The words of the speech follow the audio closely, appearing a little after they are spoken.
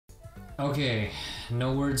Okay,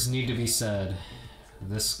 no words need to be said.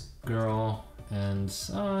 This girl and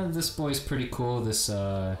this boy's pretty cool. This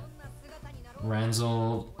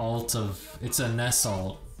Ranzel alt of it's a Ness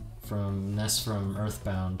alt from Ness from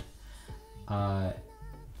Earthbound.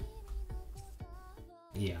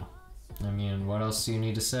 Yeah. I mean, what else do you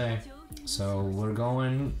need to say? So we're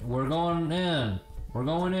going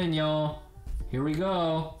in, y'all. Here we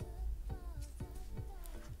go.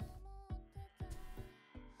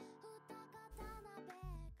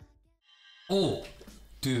 Oh,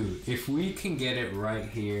 dude, if we can get it right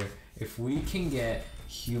here, if we can get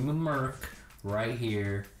Human Merc right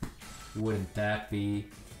here, wouldn't that be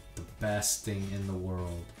the best thing in the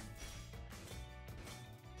world?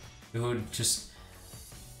 It would just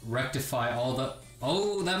rectify all the...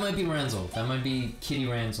 Oh, that might be Ranzel. That might be Kitty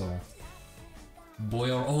Ranzel.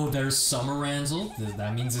 Boyle. Oh, there's Summer Ranzel.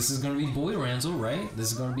 That means this is gonna be Boyle Ranzel, right?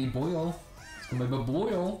 This is gonna be Boyle. It's gonna be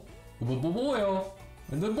Boyle. Boyle.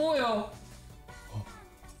 And then Boyle.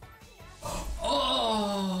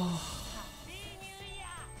 Oh!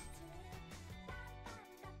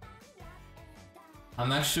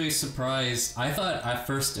 I'm actually surprised. I thought at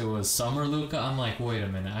first it was Summer Luca. I'm like, wait a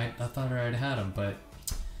minute. I thought I already had him, but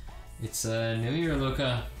it's New Year,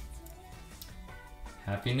 Luca.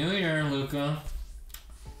 Happy New Year, Luca.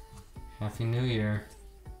 Happy New Year.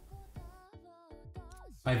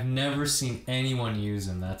 I've never seen anyone use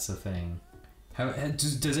him. That's the thing.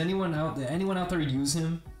 Does anyone out there use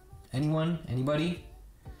him? Anyone? Anybody?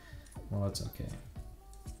 Well, that's okay.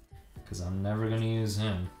 Because I'm never gonna use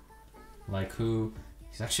him. Like who?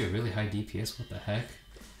 He's actually a really high DPS, what the heck?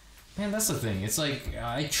 Man, that's the thing. It's like,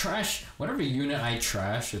 I trash, whatever unit I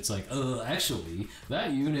trash, it's like, actually,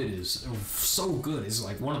 that unit is so good. It's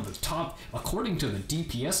like one of the top, according to the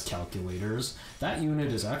DPS calculators, that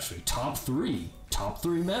unit is actually top 3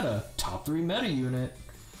 meta unit.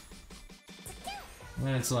 And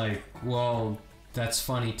it's like, well, that's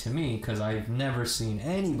funny to me because I've never seen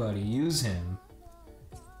anybody use him.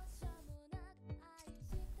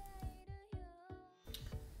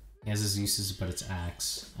 He has his uses, but it's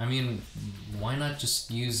axe. I mean, why not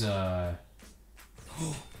just use if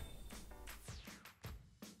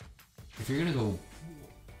you're gonna go,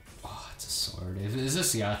 oh, it's a sword. If is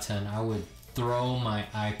this Yaten, I would throw my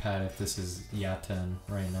iPad if this is Yaten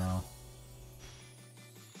right now.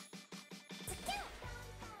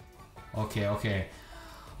 Okay.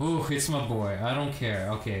 Ooh, it's my boy. I don't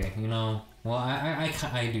care. Okay, you know. Well,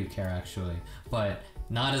 I do care actually, but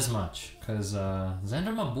not as much, cause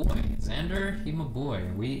Xander my boy. Xander, he my boy.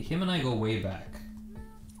 Him and I go way back.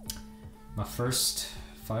 My first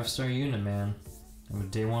 5-star unit, man. I'm a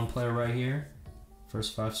day 1 player right here.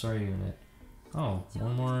 First 5-star unit. Oh,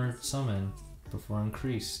 one more summon before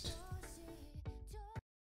increased.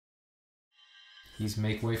 He's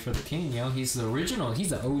make way for the king, yo. He's the original. He's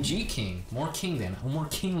the OG king. More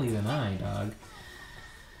kingly than I, dog.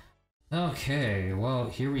 Okay, well,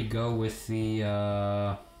 here we go with the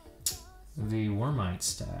Wormite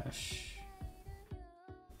stash.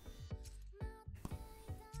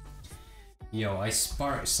 Yo, I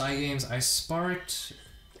sparked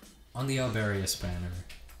on the Alberius banner.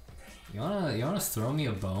 You wanna throw me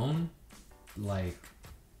a bone? Like,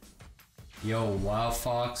 yo, Wild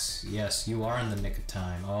Fox, yes, you are in the nick of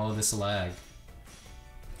time. Oh, this lag.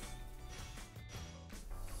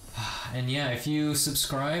 And yeah, if you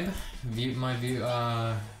subscribe,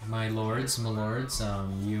 my lords,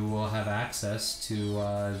 you will have access to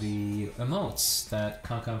the emotes that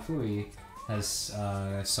Kankanfui has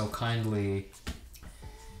so kindly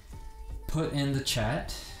put in the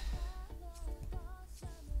chat.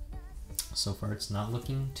 So far, it's not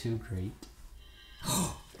looking too great.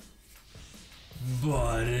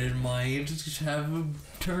 But it might have a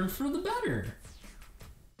turn for the better.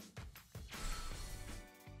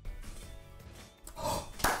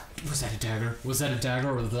 Was that a dagger? Was that a dagger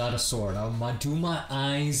or was that a sword? Do my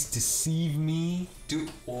eyes deceive me?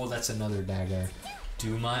 Oh, that's another dagger.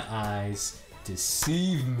 Do my eyes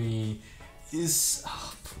deceive me?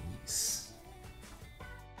 Oh, please.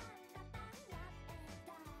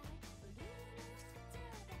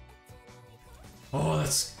 Oh,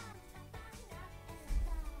 that's...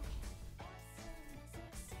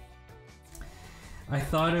 I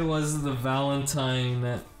thought it was the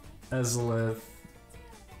Valentine Ezlith.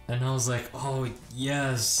 And I was like, oh,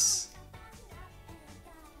 yes.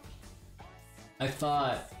 I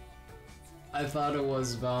thought it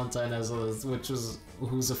was Valentine Ezlith,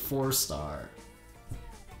 who's a 4-star.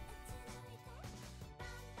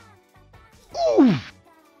 Ooh.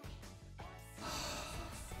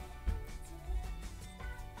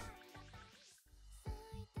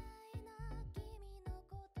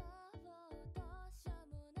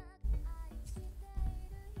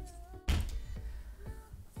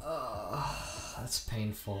 that's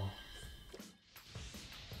painful.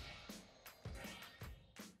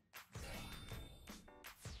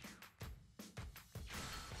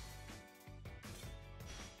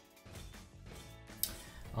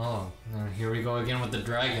 Oh, here we go again with the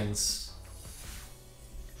dragons.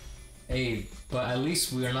 Hey, but at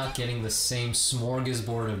least we are not getting the same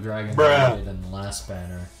smorgasbord of dragons that we did in the last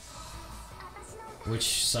banner.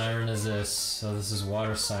 Which siren is this? So this is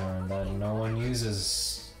water siren that no one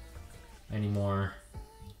uses anymore.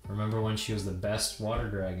 Remember when she was the best water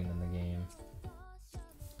dragon in the game?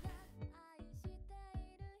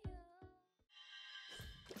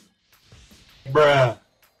 Bruh.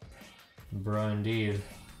 Bruh, indeed.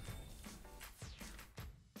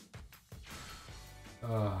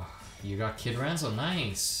 You got Kid Ranzo,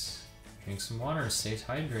 nice. Drink some water, stays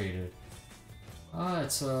hydrated. Ah,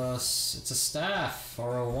 it's a staff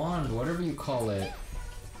or a wand, whatever you call it.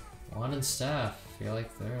 Wand and staff. I feel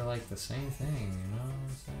like they're like the same thing, you know what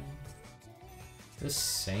I'm saying? This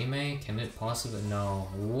Seimei, can it possibly? No.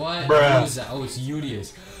 What? Who is that? Oh, it's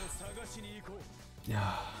Udius.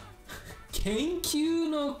 Yeah. Kenkyu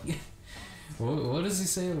no. What does he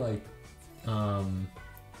say? Like,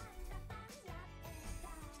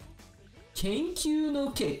 Kenkyu no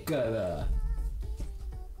Kekka da.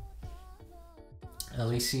 At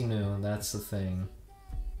least he knew, that's the thing.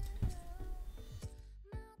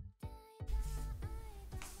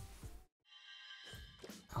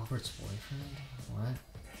 Albert's boyfriend? What?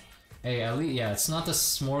 Hey, at least, yeah, it's not the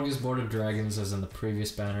smorgasbord of dragons as in the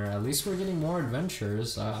previous banner. At least we're getting more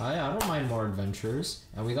adventures. I don't mind more adventures.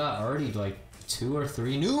 And we got already like 2 or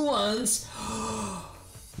 3 new ones!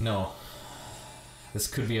 No. This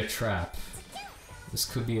could be a trap. This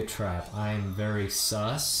could be a trap. I'm very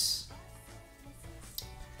sus.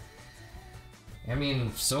 I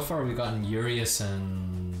mean, so far we've gotten Urius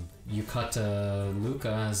and Yukata Luca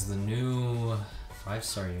as the new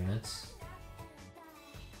 5-star units.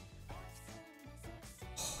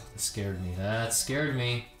 Oh, that scared me. That scared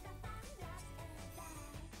me.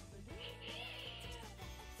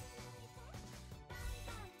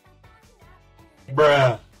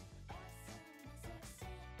 Bruh.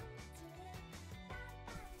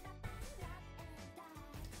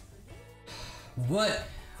 What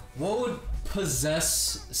would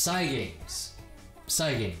possess Cygames?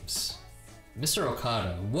 Cygames. Mr.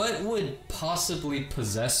 Okada, what would possibly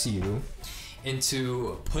possess you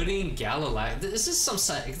into putting Gala... This is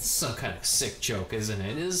some kind of sick joke, isn't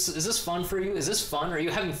it? Is this fun for you? Is this fun? Are you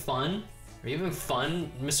having fun? Are you having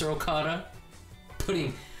fun, Mr. Okada?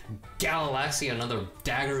 Putting Galaxy, another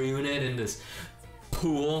dagger unit, in this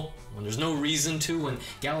pool when there's no reason to, when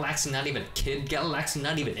Galaxy not even a kid, Galaxy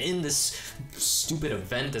not even in this stupid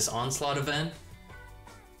event, this onslaught event.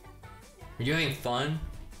 Are you having fun?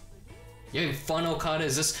 You having fun, Okada?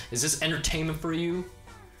 Is this entertainment for you?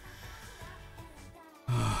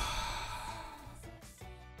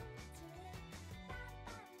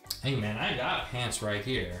 Hey man, I got pants right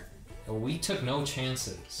here. We took no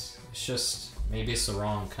chances. It's just, maybe it's the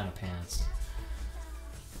wrong kind of pants.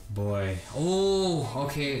 Boy. Oh,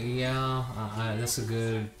 okay, yeah. That's a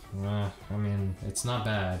good... I mean, it's not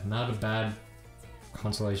bad. Not a bad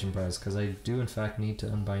consolation prize, because I do in fact need to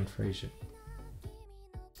unbind Frasier.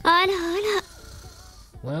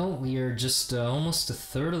 Well, we are just almost a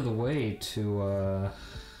third of the way to...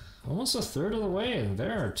 almost a third of the way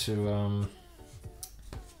there to...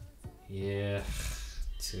 yeah,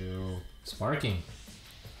 to sparking.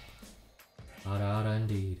 Ada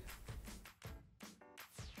indeed.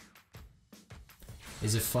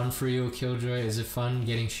 Is it fun for you, Killjoy? Is it fun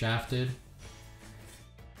getting shafted?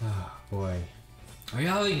 Oh boy. Are you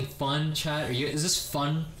having fun, chat? Is this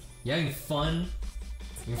fun? You having fun?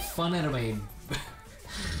 You're fun out of my...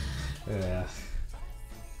 yeah.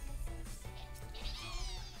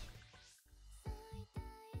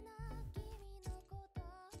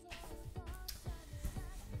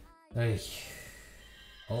 Hey.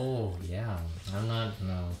 Oh, yeah. I'm not...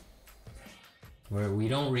 no. We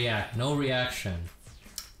don't react. No reaction.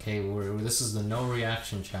 Okay, this is the no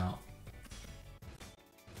reaction channel.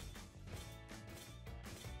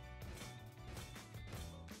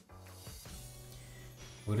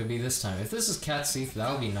 Would it be this time? If this is Cat Seath, that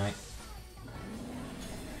would be nice.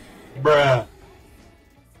 Bruh.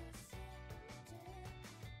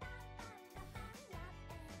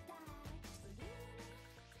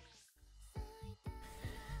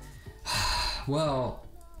 Well,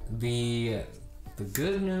 the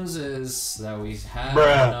good news is that we have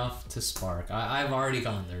enough to spark. I've already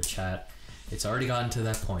gone there, chat. It's already gotten to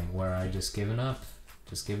that point where I just given up.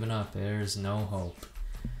 Just given up. There's no hope.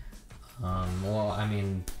 Well, I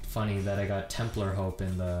mean, funny that I got Templar Hope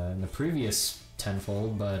in the previous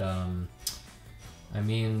tenfold, but I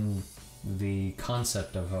mean the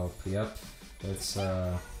concept of hope. Yep, it's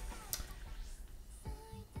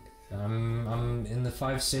I'm in the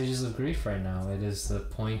 5 stages of grief right now. It is the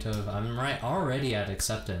point of I'm already at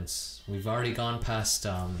acceptance. We've already gone past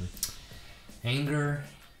anger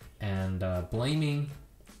and blaming.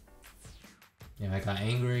 Yeah, I got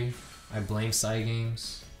angry. I blame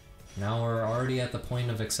Cygames. Now we're already at the point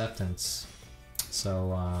of acceptance.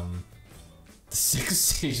 So the 6th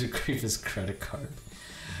stage of grief is credit card.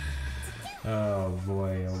 Oh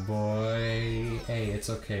boy, oh boy. Hey, it's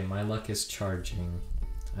okay. My luck is charging,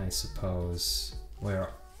 I suppose. We're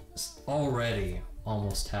already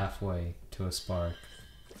almost halfway to a spark.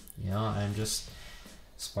 Yeah, I'm just...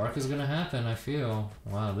 Spark is gonna happen, I feel.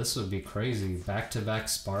 Wow, this would be crazy. Back-to-back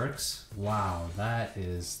sparks? Wow, that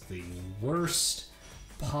is the worst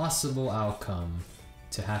possible outcome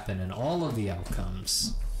to happen in all of the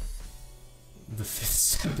outcomes. The 5th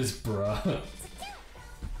step is bruh.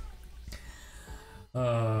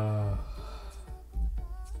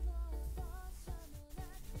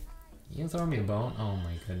 You can throw me a bone? Oh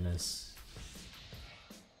my goodness.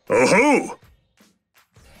 Oh-ho!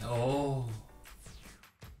 Oh.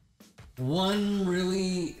 One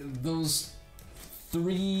really, those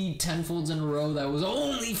 3 tenfolds in a row that was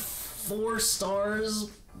only 4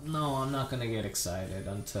 stars? No, I'm not gonna get excited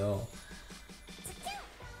until...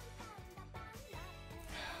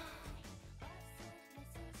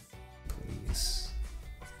 Please.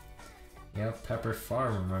 Yep, Pepper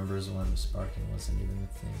Farm remembers when sparking wasn't even a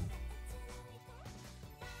thing.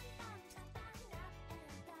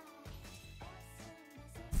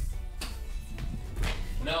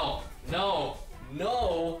 No, no,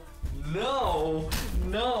 no, no,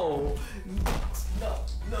 no, no,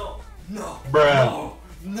 no, no, Bruh. no,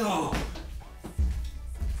 no.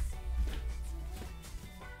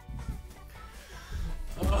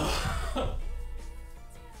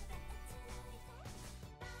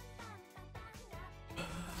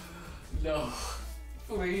 No,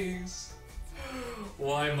 please.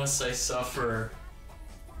 Why must I suffer?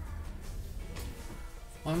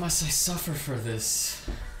 Why must I suffer for this?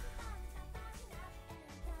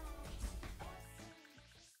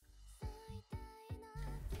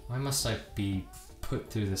 Why must I be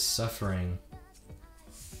put through this suffering?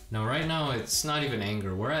 No, right now it's not even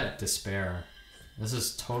anger. We're at despair. This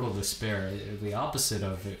is total despair. The opposite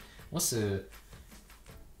of it. What's the...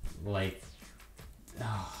 like...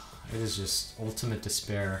 Oh, it is just ultimate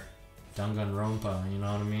despair. Danganronpa, you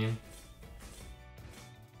know what I mean?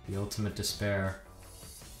 The ultimate despair.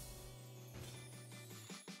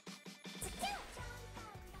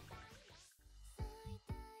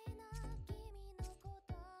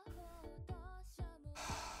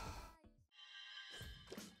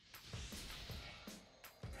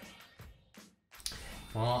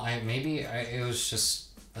 Well, it was just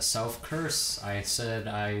a self-curse. I said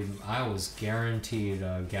I was guaranteed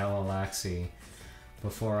a Galaxy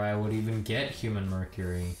before I would even get Human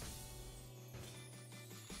Mercury.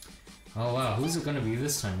 Oh wow, who's it gonna be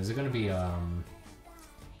this time? Is it gonna be it's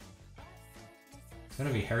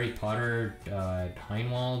gonna be Harry Potter,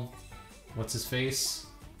 Heinwald, what's his face?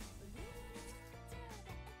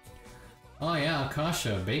 Oh yeah,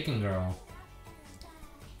 Akasha, Bacon Girl.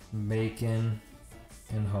 Bacon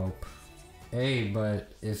and Hope. Hey,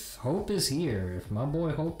 but if Hope is here, if my boy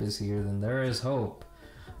Hope is here, then there is hope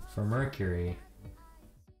for Mercury.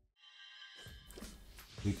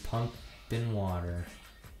 We pump in water.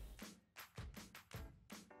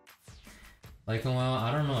 Like, well,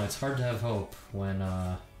 I don't know, it's hard to have hope when,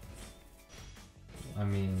 I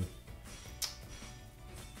mean...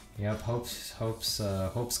 Yep,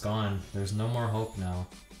 Hope's gone. There's no more hope now.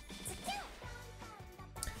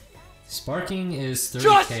 Sparking is 30k.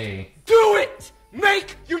 Just do it!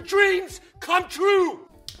 Make your dreams come true!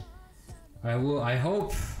 I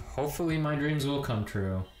hope. Hopefully my dreams will come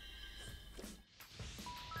true.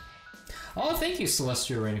 Oh, thank you,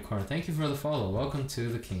 Celestial Rainicorn. Thank you for the follow. Welcome to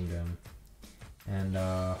the kingdom. And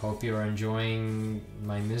hope you are enjoying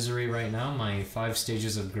my misery right now, my 5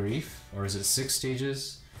 stages of grief. Or is it 6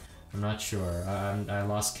 stages? I'm not sure. I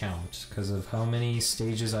lost count because of how many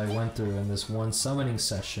stages I went through in this one summoning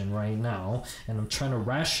session right now, and I'm trying to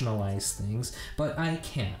rationalize things, but I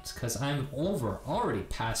can't because I'm already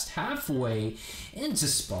past halfway into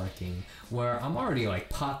sparking, where I'm already like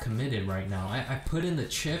pot committed right now. I put in the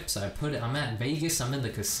chips. I'm at Vegas. I'm in the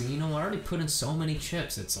casino. I already put in so many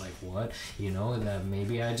chips. It's like, what? You know, that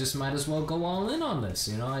maybe I just might as well go all in on this.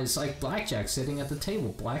 You know, it's like blackjack sitting at the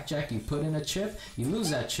table. Blackjack, you put in a chip, you lose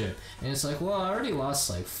that chip. And it's like, well, I already lost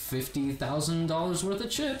like $50,000 worth of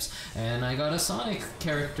chips, and I got a Sonic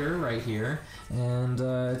character right here, and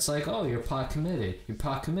it's like, oh, you're pot committed. You're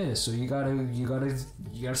pot committed, so you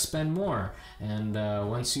gotta spend more. And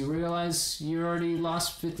once you realize you already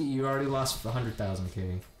lost 100,000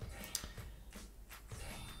 K.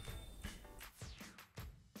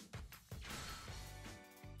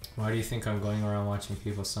 Why do you think I'm going around watching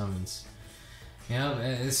people summons? Yeah,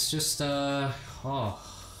 it's just, oh.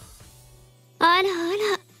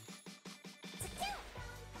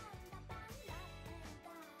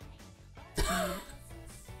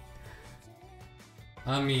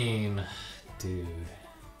 I mean, dude.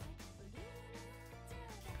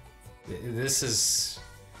 This is...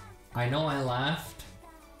 I know I laughed,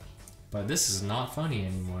 but this is not funny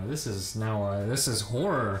anymore. This is now, this is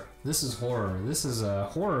horror. This is horror. This is a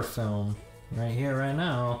horror film right here, right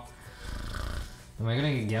now. Am I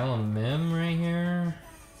gonna get Gala Mim right here?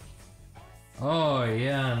 Oh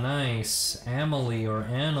yeah, nice. Amelie or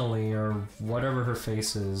Annalie or whatever her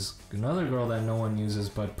face is. Another girl that no one uses,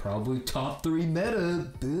 but probably top 3 meta.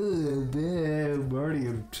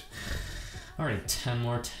 Already 10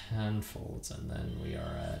 more tenfolds, and then we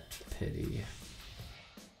are at pity.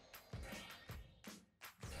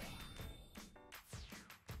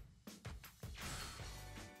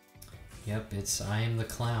 Yep, it's I am the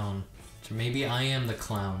clown. Maybe I am the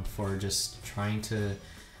clown for just trying to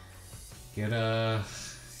get a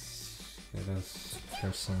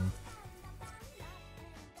person.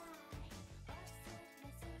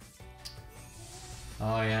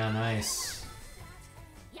 Oh yeah, nice.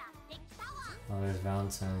 Oh, there's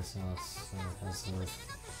Valentine's.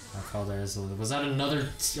 I called her Izalith. Was that another?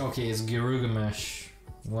 Okay, it's Girugamesh.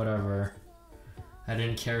 Whatever. I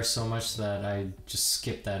didn't care so much that I just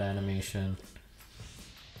skipped that animation.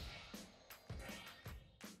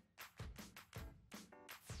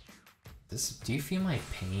 Do you feel my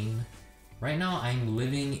pain? Right now I'm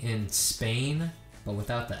living in Spain, but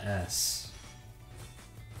without the S.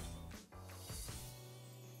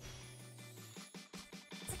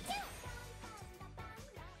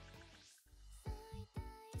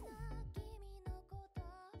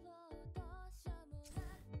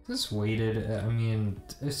 Just waited. I mean,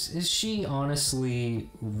 is she honestly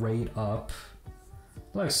rate up?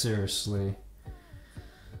 Like seriously.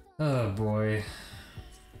 Oh boy.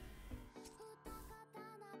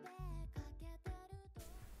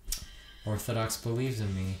 Orthodox believes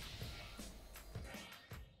in me.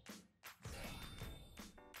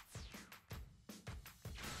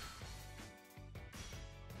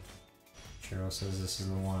 Chiro says this is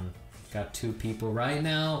the one. Got 2 people right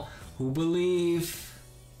now who believe.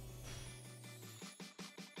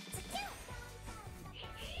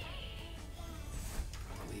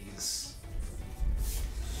 Please.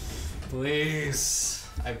 Please.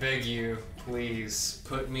 I beg you, please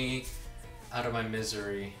put me out of my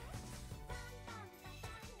misery.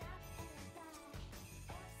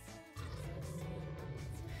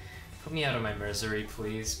 Put me out of my misery,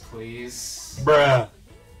 please, please. Bruh.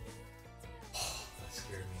 Oh, that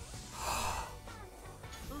scared me.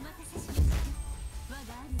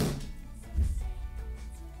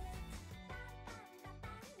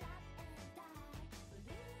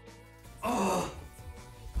 Oh!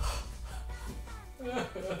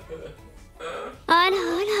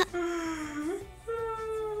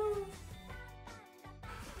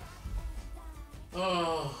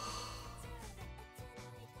 Oh.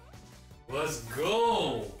 Let's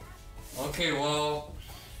go! Okay, well,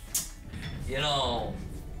 you know,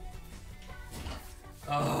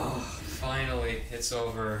 oh, finally, it's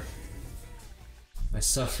over. My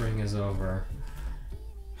suffering is over.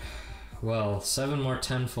 Well, 7 more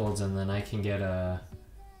tenfolds and then I can get a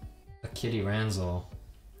Kitty Ranzel.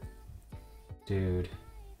 Dude.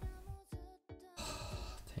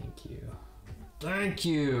 Thank you. Thank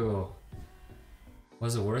you!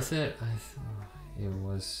 Was it worth it?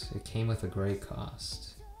 It came with a great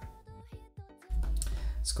cost.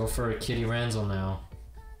 Let's go for a Kitty Ranzel now.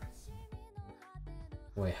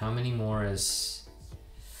 Wait, how many more is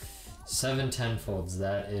 7 tenfolds?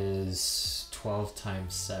 That is 12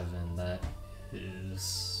 times 7. That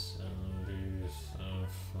is 70.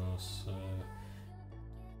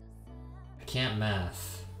 I can't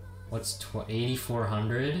math. What's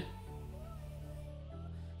 8,400?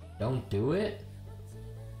 Don't do it?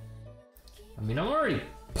 I mean, I'm already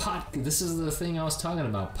this is the thing I was talking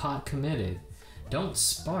about, pot committed. Don't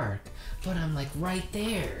spark, but I'm like right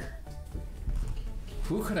there.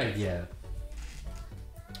 Who could I get?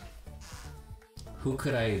 Who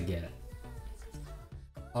could I get?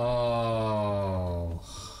 Oh,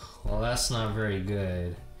 well, that's not very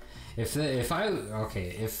good. if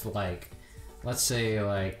like, let's say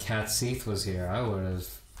like Cat Seath was here, I would have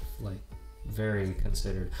like very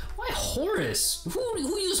considered. Why Horus?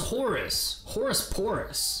 Who used Horus? Horus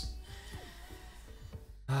Porus.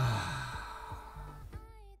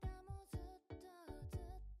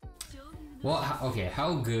 Well, okay,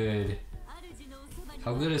 how good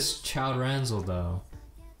is Childe Ranzel though?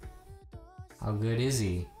 How good is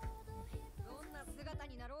he?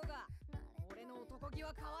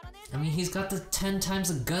 I mean, he's got the 10 times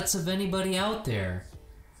the guts of anybody out there.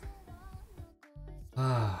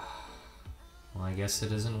 Well, I guess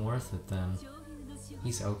it isn't worth it then.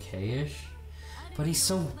 He's okay-ish, but he's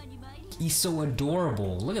so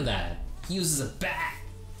adorable. Look at that. He uses a bat.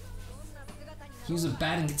 He uses a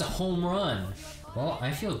bat and gets a home run. Well,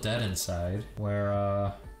 I feel dead inside.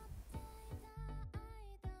 Where,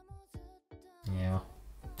 yeah.